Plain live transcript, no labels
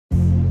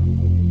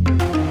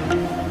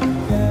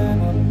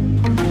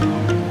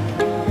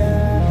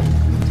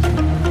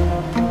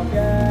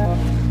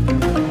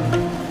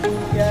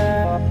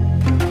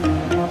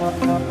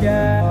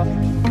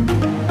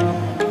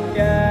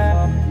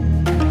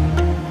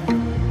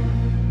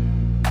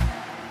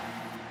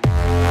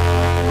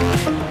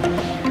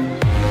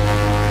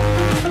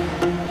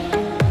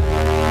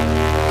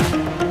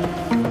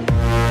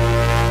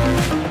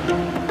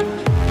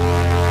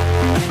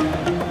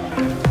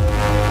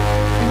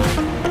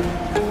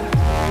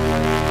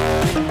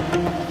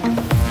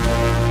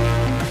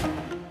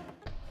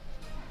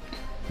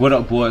What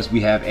up, boys?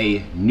 We have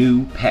a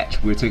new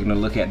patch we're taking a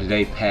look at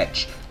today,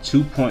 patch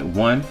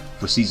 2.1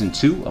 for season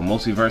 2 of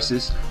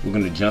MultiVersus. We're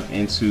going to jump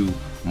into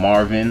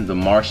Marvin the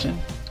Martian.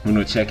 We're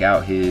going to check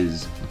out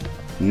his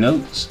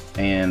notes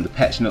and the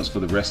patch notes for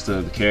the rest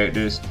of the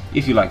characters.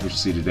 If you like what you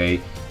see today,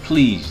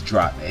 please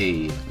drop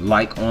a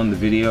like on the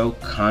video,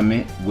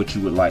 comment what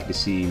you would like to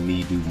see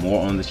me do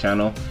more on the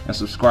channel, and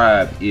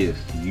subscribe if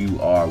you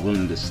are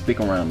willing to stick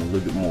around a little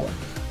bit more.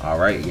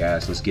 Alright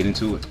guys, let's get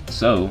into it.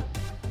 So,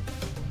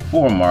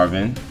 for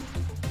Marvin,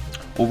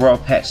 overall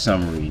patch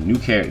summary: new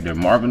character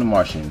Marvin the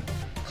Martian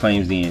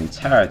claims the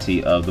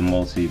entirety of the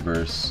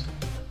multiverse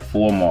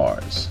for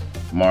Mars.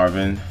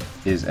 Marvin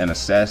is an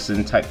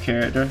assassin type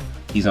character.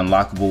 He's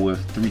unlockable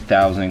with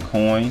 3,000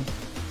 coin,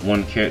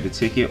 1 character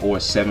ticket, or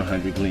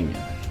 700 gleaming.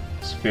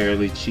 It's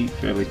fairly cheap.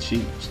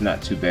 It's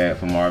not too bad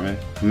for Marvin.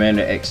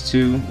 Commander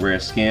X2 rare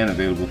skin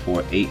available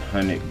for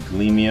 800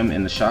 gleamium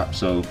in the shop,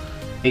 so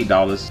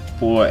 $8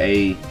 for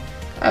a.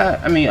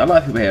 I mean, a lot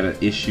of people had an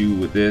issue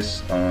with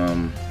this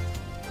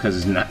because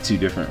it's not too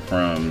different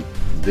from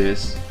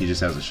this. He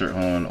just has a shirt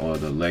on or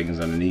the leggings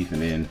underneath,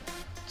 and then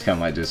it's kind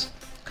of like just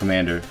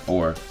Commander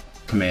or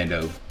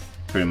Commando,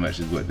 pretty much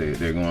is what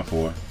they're going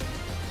for.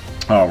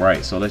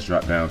 Alright, so let's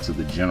drop down to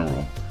the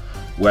general,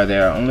 where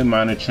there are only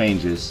minor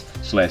changes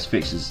 /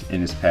 fixes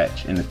in this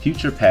patch. In the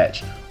future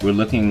patch, we're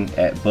looking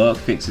at bug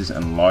fixes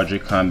and larger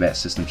combat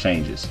system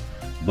changes.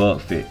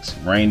 Bug fix: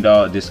 Rain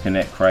Dog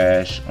disconnect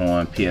crash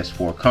on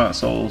PS4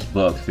 consoles.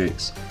 Bug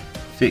fix: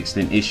 fixed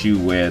an issue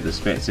where the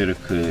spectator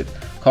could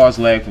cause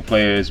lag for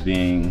players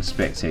being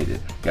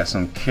spectated. Got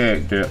some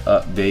character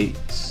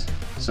updates.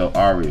 So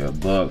Aria,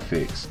 bug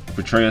fix: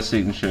 betrayal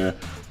signature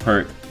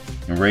perk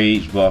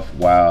enrage buff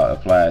while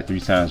applied 3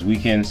 times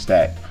weekend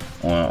stacked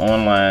on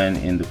online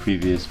in the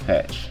previous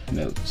patch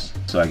notes.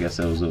 So I guess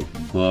there was a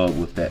bug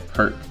with that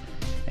perk,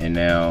 and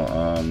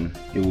now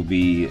it will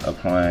be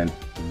applying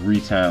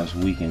 3 times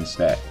weekend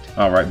stacked.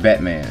 Alright,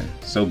 Batman.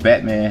 So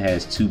Batman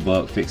has 2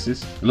 bug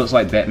fixes. It looks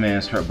like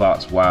Batman's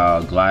hurtbox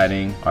while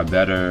gliding are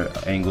better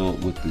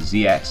angled with the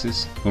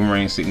Z-axis.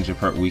 Boomerang signature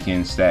perk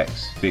weekend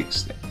stacks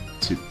fixed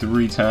to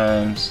 3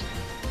 times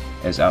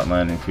as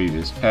outlined in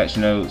previous patch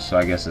notes. So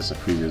I guess that's a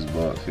previous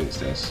bug fix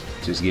that's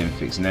just getting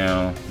fixed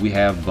now. We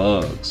have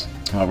bugs.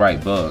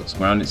 Alright, bugs.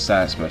 Grounded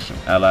side special.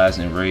 Allies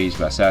enraged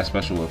by side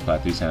special will apply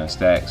 3 times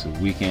stacks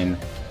of weekend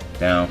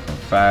down from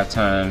 5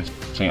 times.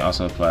 Chain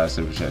also applies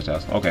to the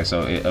projectiles. Okay,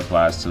 so it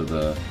applies to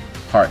the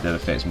part that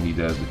affects when he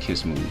does the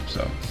kiss move.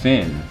 So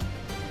Finn,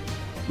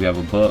 we have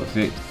a bug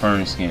fix: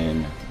 Fern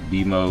skin,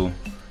 BMO,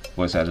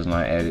 voice actors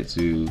line added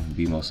to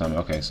BMO summon.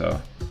 Okay,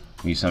 so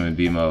when you summon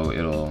BMO,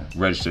 it'll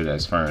register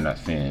as Fern, not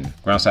Finn.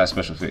 Ground side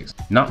special fix: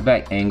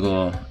 knockback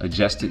angle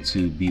adjusted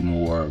to be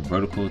more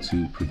vertical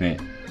to prevent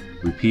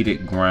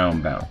repeated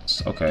ground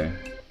bounce. Okay,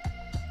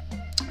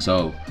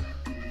 so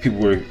people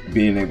were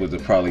being able to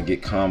probably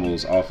get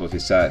combos off of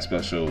his side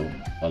special,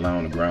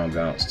 allowing the ground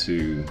bounce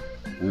to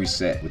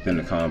reset within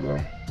the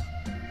combo.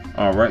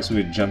 Alright, so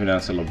we're jumping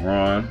down to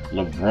LeBron.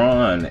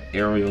 LeBron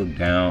aerial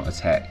down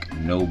attack,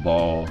 no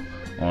ball,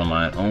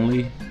 online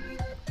only.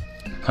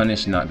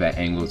 Punish knockback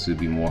angle to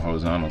be more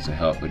horizontal to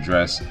help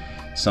address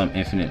some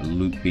infinite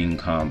looping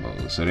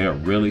combos. So they're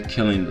really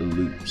killing the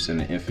loops and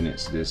the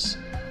infinites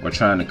or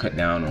trying to cut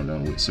down on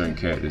them with certain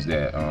characters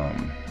that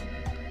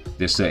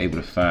they're still able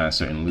to find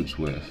certain loops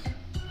with.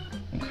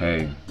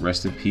 Okay,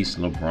 rest in peace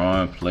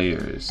LeBron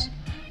players.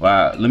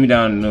 Wow, let me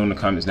know in the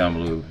comments down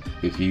below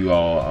if you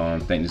all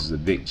think this is a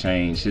big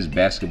change. His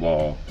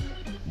basketball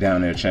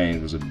down there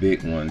change was a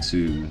big one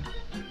to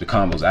the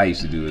combos I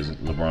used to do as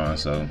LeBron,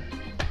 so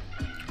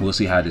we'll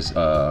see how this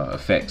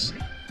affects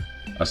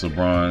us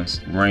LeBrons.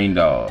 Rain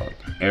Dog,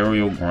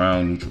 aerial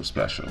ground neutral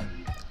special.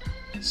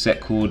 Set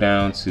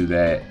cooldown to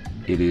that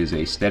it is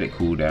a static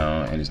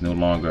cooldown and is no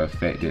longer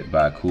affected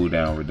by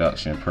cooldown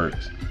reduction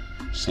perks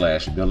 /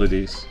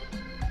 abilities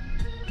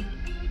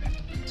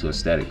to a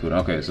static cooldown.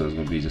 Okay, so it's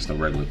going to be just a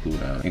regular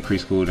cooldown.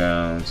 Increase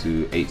cooldown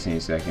to 18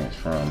 seconds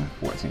from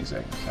 14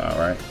 seconds.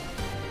 Alright,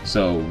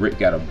 so Rick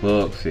got a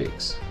bug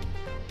fix.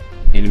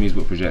 Enemies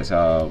with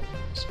projectile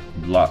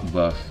block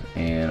buff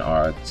and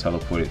are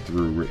teleported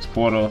through Rick's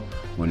portal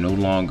will no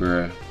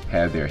longer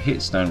have their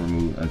hit stun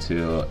removed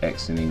until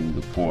exiting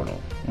the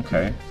portal.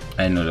 Okay,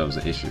 I didn't know that was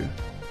an issue.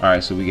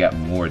 Alright, so we got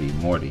Morty.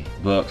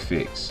 Bug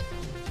fix: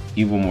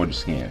 Evil Morty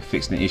skin.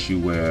 Fixed an issue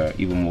where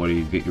Evil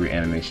Morty victory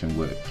animation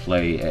would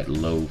play at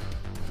low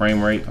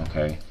frame rate.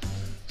 Okay,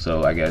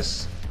 so I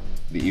guess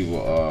the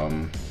evil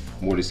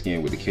Morty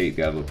skin with the cape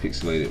got a little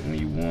pixelated when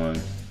you won.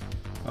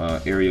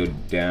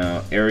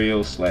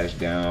 Aerial/grounded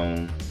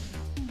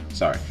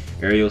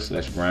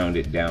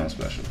down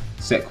special.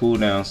 Set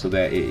cooldown so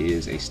that it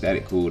is a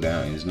static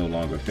cooldown and is no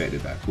longer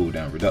affected by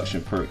cooldown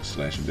reduction perks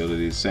 /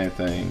 abilities. Same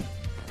thing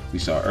we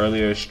saw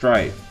earlier.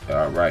 Stripe.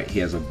 Alright, he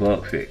has a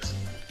bug fix.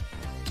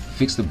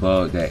 Fix the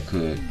bug that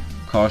could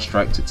cause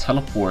Stripe to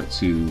teleport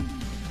to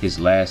his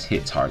last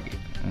hit target.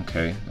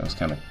 Okay, that's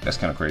kind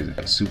of crazy.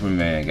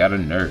 Superman got a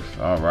nerf.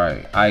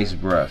 Alright. Ice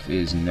breath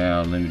is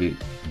now limited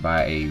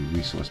by a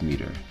resource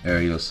meter,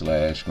 aerial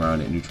 /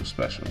 grounded neutral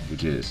special,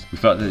 which is, we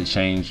felt that the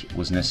change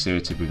was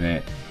necessary to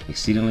prevent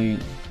exceedingly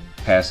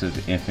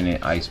passive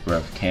infinite ice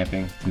breath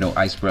camping. No,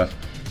 ice breath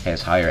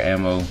has higher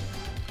ammo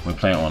when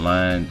playing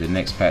online. The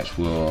next patch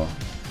will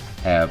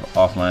have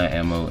offline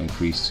ammo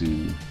increased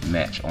to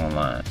match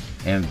online.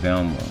 And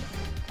Velma,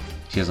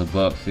 she has a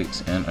bug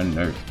fix and a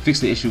nerf.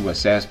 Fixed the issue where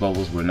SAS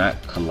bubbles were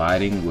not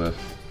colliding with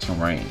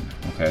terrain.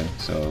 Okay,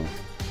 so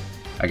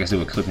I guess they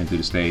were clipping through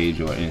the stage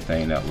or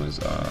anything that was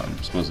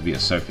supposed to be a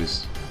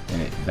surface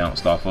and it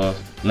bounced off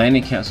of.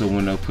 Landing cancel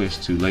window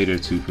pushed to later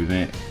to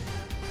prevent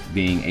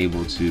being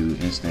able to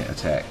instant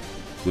attack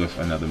with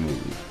another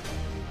move.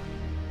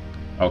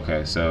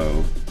 Okay,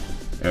 so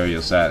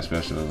aerial side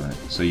special,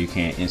 so you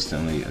can't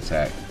instantly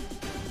attack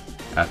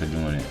after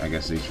doing it. I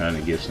guess they're trying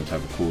to give some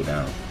type of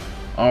cooldown.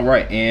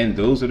 Alright, and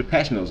those are the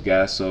patch notes,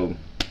 guys. So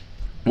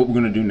what we're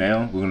gonna do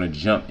now, we're gonna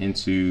jump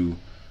into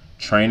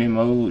training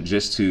mode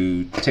just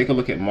to take a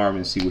look at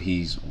Marvin, see what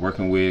he's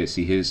working with,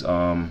 see his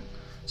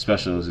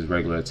specials, his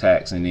regular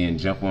attacks, and then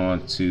jump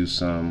on to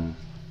some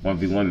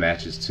 1v1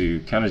 matches to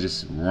kind of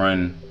just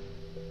run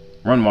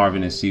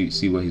Marvin and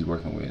see what he's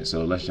working with.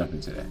 So let's jump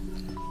into that.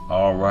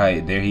 All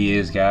right, there he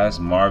is, guys.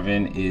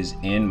 Marvin is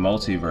in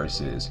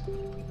MultiVersus.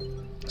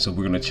 So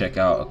we're gonna check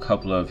out a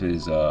couple of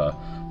his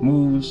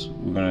moves.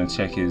 We're gonna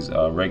check his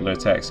regular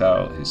attacks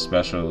out, his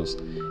specials,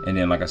 and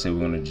then, like I said,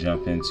 we're gonna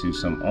jump into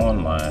some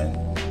online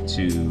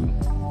to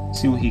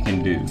see what he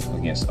can do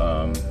against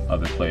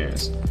other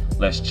players.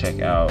 Let's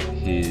check out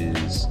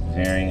his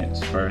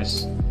variants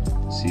first.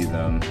 See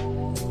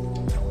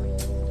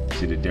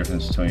the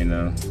difference between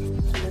them.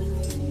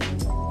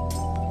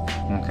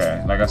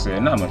 Okay, like I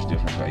said, not much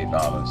difference for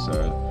 $8.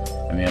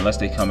 So, I mean, unless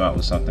they come out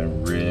with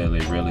something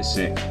really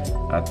sick,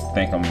 I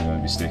think I'm gonna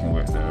be sticking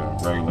with the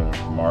regular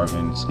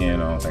Marvin skin.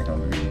 I don't think I'm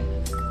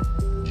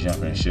gonna be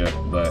jumping ship,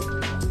 but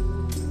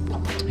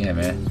yeah,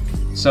 man.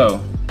 So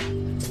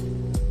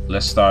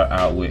let's start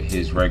out with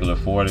his regular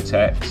forward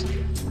attacks.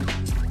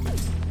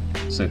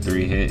 It's a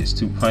 3 hit. It's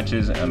 2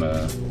 punches and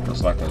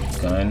looks like a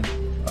gun.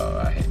 Oh,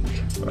 I hit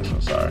neutral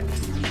special. Sorry.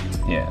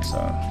 Yeah. So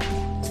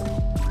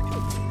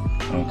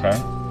okay.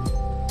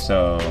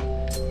 So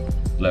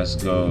let's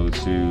go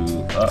to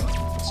up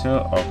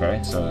tilt.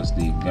 Okay. So it's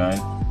the gun.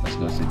 Let's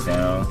go to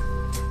down.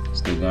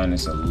 It's the gun.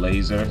 It's a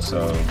laser.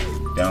 So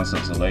down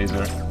tilt's a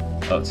laser.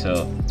 Up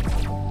tilt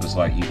looks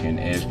like you can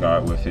edge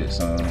guard with it.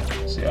 So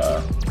see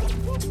how.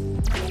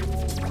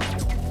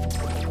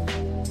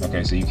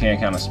 Okay, so you can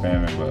kind of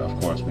spam it, but of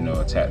course we know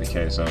attack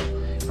decay, so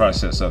it probably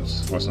sets up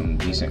for some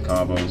decent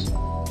combos.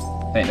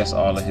 I think that's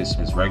all of his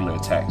regular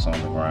attacks on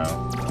the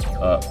ground.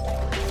 Up,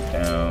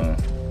 down,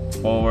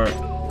 forward.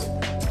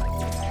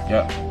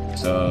 Yep.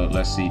 So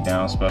let's see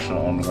down special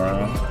on the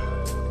ground.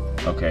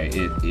 Okay,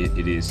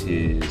 it is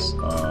his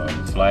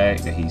flag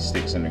that he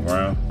sticks in the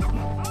ground.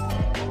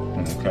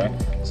 Okay,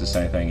 it's the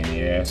same thing in the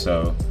air.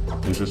 So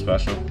neutral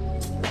special.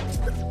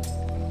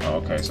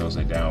 Okay, so it's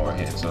a downward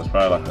hit. So it's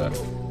probably like a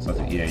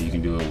something, yeah, you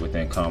can do it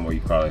within combo. You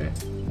probably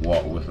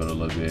walk with it a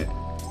little bit.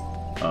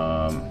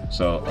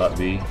 So up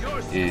B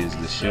is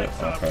the ship.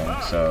 Okay,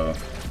 so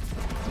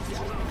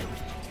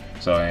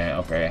and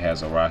okay, it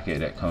has a rocket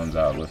that comes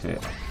out with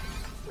it.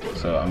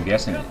 So I'm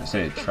guessing it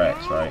said it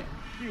tracks, right?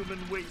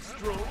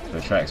 So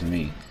it tracks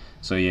me.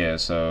 So yeah,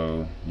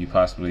 so you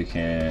possibly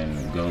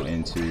can go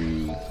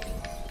into.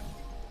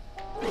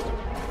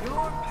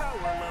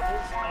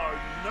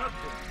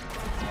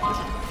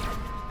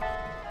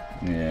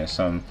 Yeah,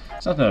 something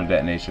of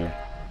that nature.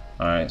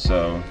 Alright,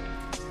 so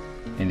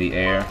in the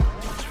air,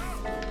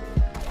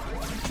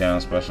 down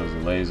special is a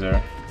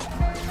laser,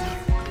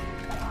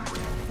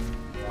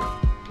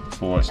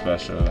 forward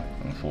special,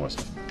 and forward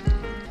special.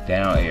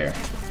 Down air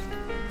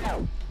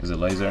is a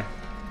laser,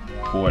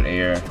 forward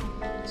air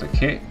is a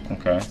kick,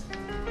 okay.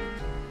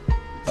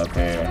 Up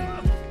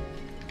air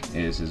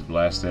is his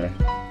blaster.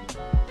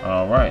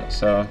 Alright,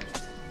 so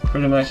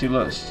pretty much it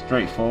looks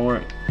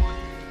straightforward,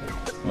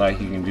 like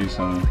you can do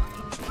some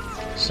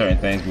certain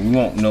things, but we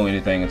won't know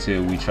anything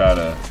until we try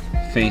to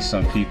face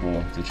some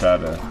people to try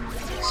to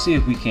see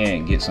if we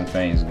can't get some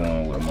things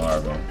going with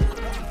Marvin.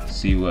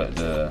 See what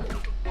the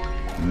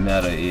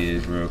meta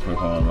is real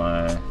quick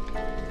online.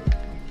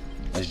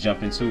 Let's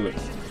jump into it.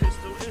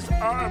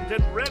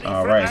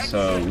 Alright,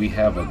 so we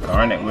have a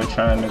Garnet we're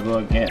trying to go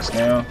against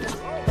now.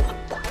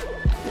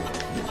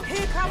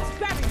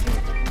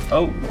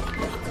 Oh!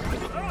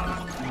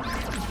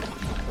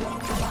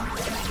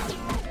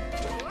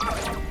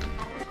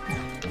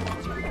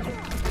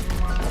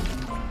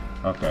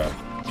 Okay.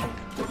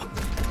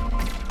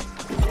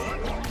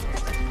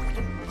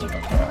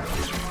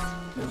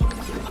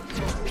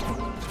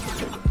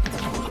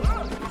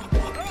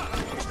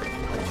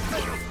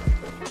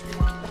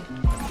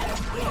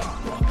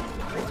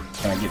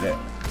 Can I get that?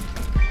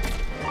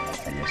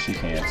 I guess she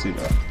can too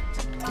though.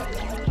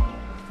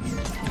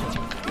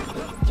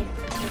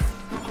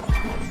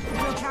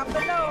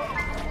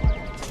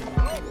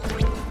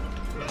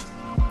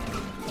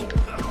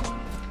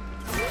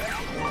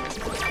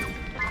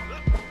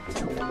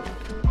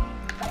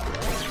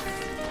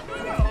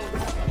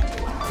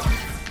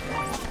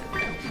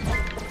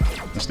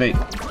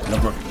 Mistake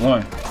number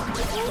 1.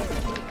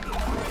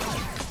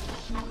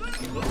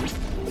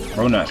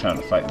 Bro not trying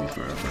to fight me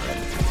for real.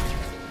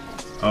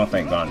 I don't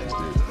think Garnet's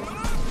did.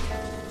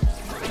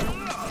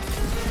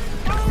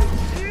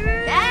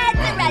 That's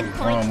a red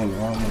point. Wrong move.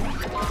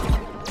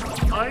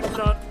 I'm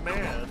not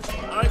mad.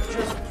 I'm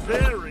just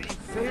very,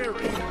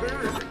 very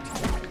hurt.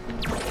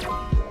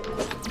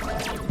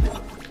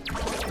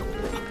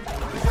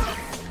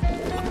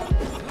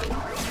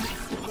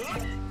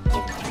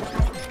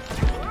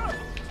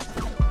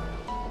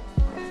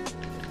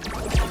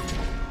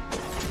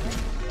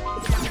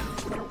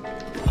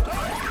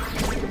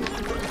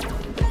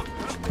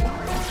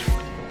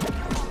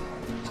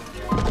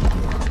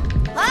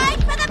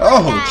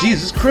 Oh,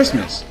 Jesus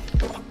Christmas.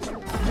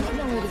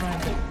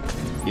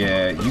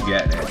 Yeah, you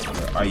got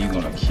that. Are you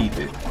gonna keep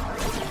it?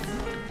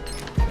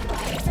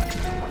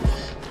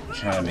 I'm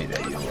trying to make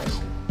that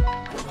yours.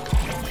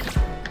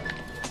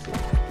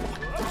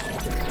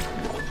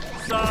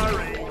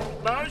 Sorry,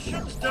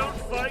 Martians don't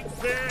fight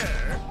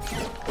fair.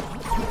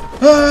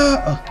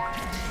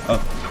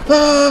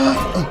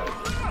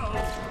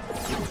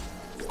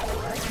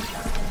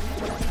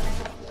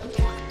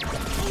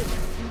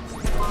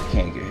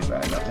 Can't get hit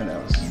by nothing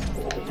else.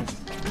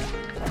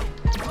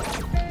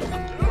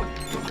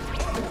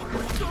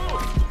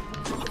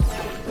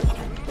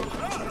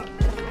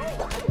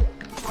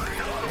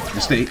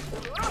 Mistake.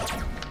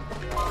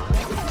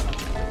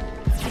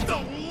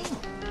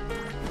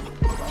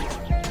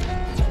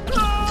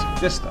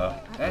 Good stuff.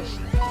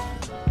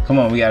 Come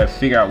on, we gotta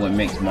figure out what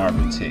makes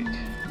Marvin tick.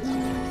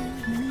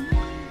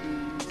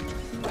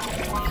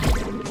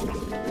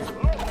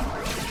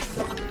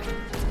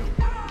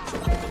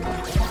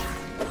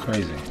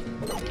 Crazy.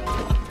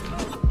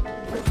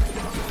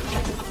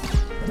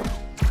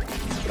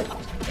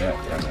 Yeah,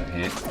 that's a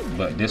hit.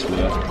 But this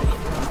will.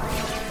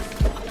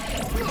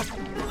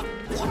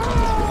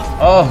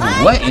 Oh,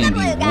 what in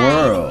the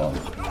world?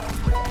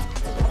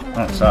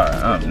 I'm sorry,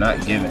 I'm not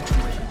giving.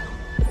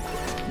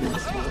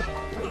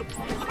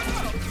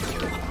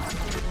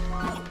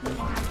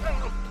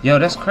 Yo,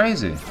 that's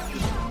crazy.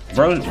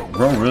 Bro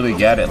really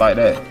got it like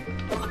that.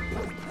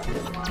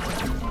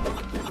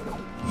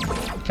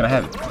 Can I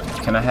have it?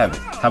 Can I have it?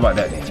 How about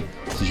that then?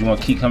 Since you want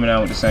to keep coming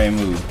out with the same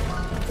move.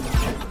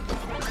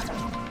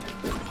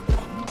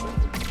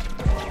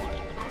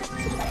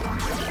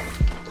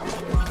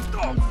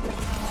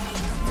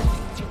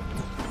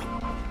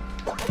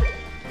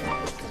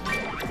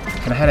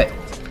 Can I have it?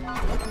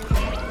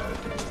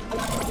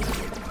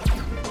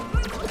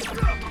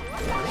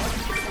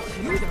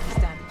 You don't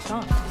stand a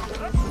chance.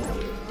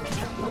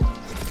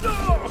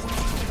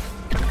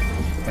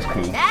 That's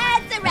cool.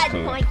 That's a red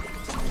cool. point.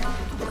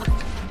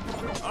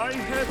 I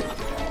have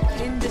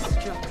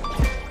Indestructible.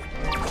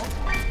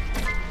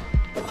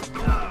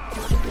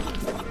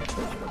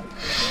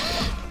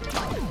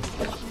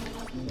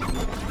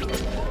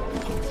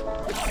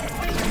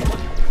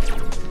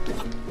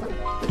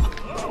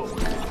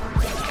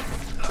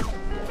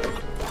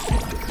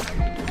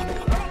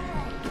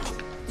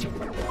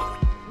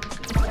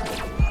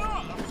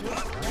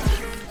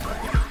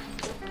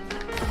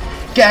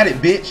 Got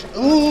it, bitch.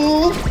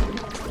 Ooh.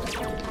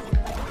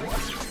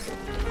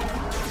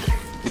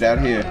 Get out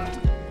of here.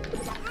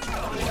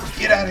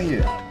 Get out of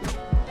here.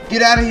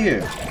 Get out of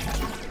here.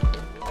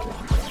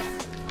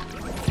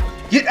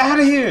 Get out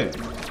of here.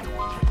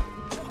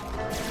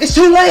 It's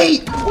too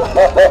late.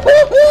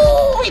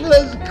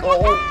 Let's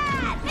go.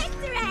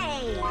 Victory!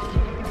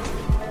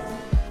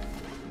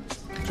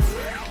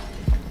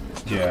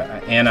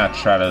 Yeah, and I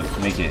try to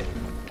make it.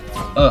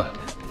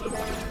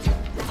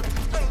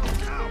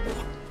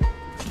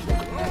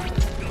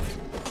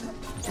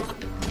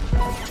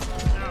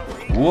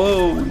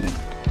 Whoa.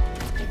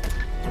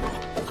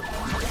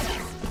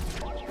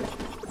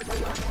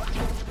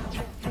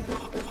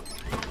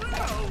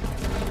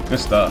 Good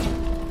stuff.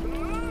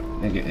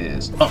 Nigga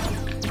is up.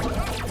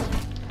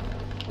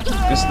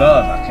 Good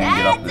stuff. I can't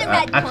get off the.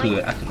 I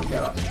could have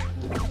got off.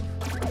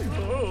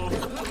 Oh,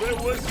 there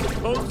was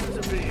supposed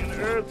to be an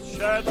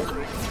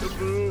earth-shattering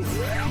kaboom.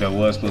 There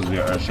was supposed to be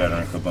an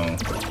earth-shattering kaboom.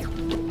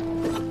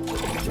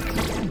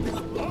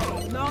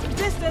 Long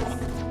distance.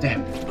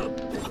 Damn it.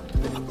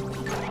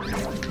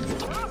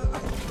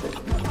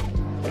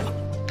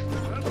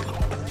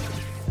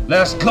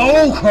 Let's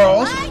go,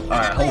 Cross.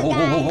 Alright,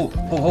 ho.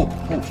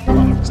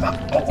 Stop.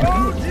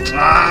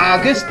 Ah,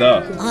 good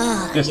stuff.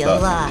 Good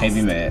stuff. Can't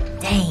be mad.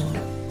 Dang.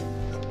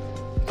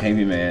 Can't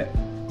be mad.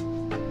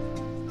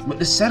 But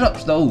the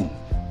setups, though,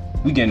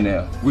 we getting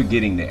there. We're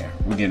getting there.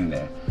 We're getting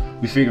there.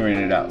 We're figuring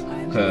it out.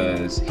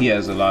 Because he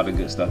has a lot of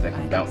good stuff that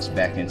can bounce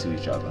back into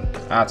each other.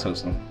 I'll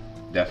toast him.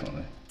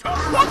 Definitely.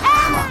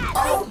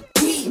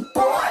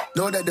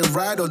 Know that they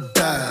ride or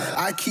die.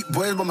 I keep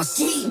boys by my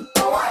side.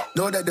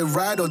 Know that they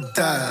ride or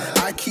die.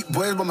 I keep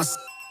boys by my side.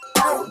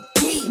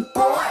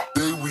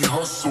 Day we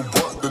hustle,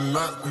 but the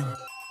night we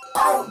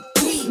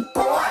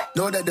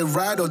know that they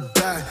ride or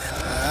die.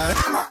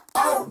 I'm a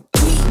OG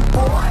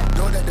boy.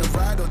 Know that they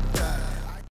ride or die.